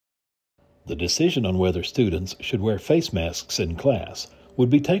The decision on whether students should wear face masks in class would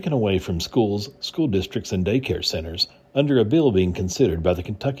be taken away from schools, school districts, and daycare centers under a bill being considered by the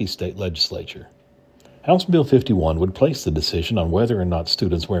Kentucky State Legislature. House Bill 51 would place the decision on whether or not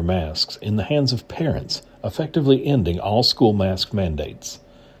students wear masks in the hands of parents, effectively ending all school mask mandates.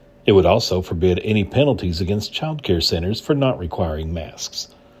 It would also forbid any penalties against child care centers for not requiring masks.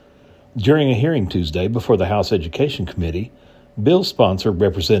 During a hearing Tuesday before the House Education Committee, bill sponsor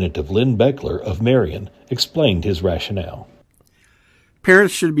Representative Lynn Beckler of Marion explained his rationale.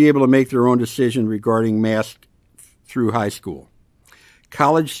 Parents should be able to make their own decision regarding masks through high school.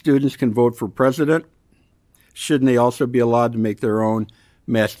 College students can vote for president. Shouldn't they also be allowed to make their own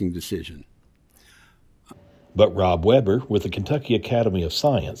masking decision? But Rob Weber with the Kentucky Academy of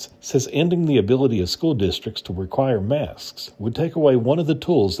Science says ending the ability of school districts to require masks would take away one of the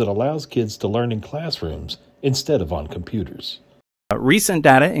tools that allows kids to learn in classrooms instead of on computers. Recent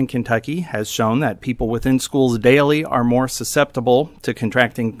data in Kentucky has shown that people within schools daily are more susceptible to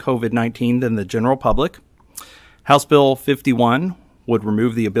contracting COVID-19 than the general public. House Bill 51 would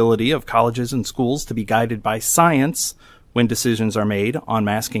remove the ability of colleges and schools to be guided by science when decisions are made on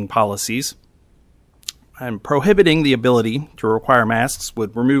masking policies. And prohibiting the ability to require masks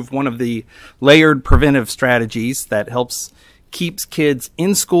would remove one of the layered preventive strategies that keeps kids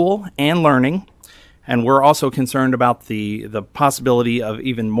in school and learning. And we're also concerned about the possibility of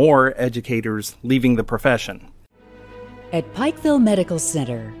even more educators leaving the profession. At Pikeville Medical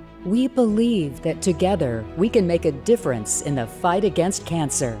Center, we believe that together we can make a difference in the fight against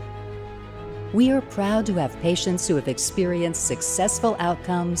cancer. We are proud to have patients who have experienced successful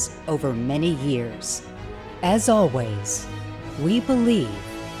outcomes over many years. As always, we believe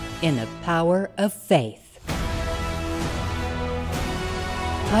in the power of faith.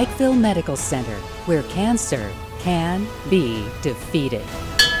 Pikeville Medical Center, where cancer can be defeated.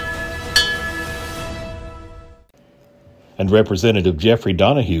 And Representative Jeffrey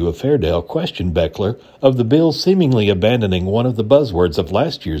Donahue of Fairdale questioned Beckler of the bill seemingly abandoning one of the buzzwords of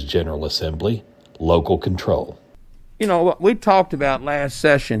last year's General Assembly, local control. You know, we talked about last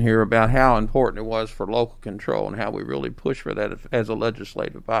session here about how important it was for local control and how we really push for that as a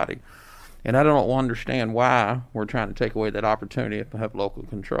legislative body. And I don't understand why we're trying to take away that opportunity to have local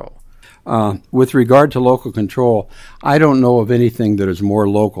control. With regard to local control, I don't know of anything that is more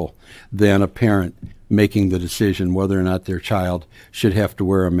local than a parent making the decision whether or not their child should have to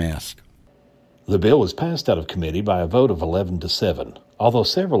wear a mask. The bill was passed out of committee by a vote of 11-7, although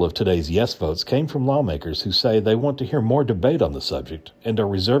several of today's yes votes came from lawmakers who say they want to hear more debate on the subject and are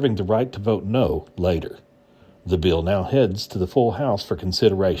reserving the right to vote no later. The bill now heads to the full House for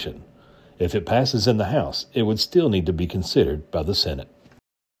consideration. If it passes in the House, it would still need to be considered by the Senate.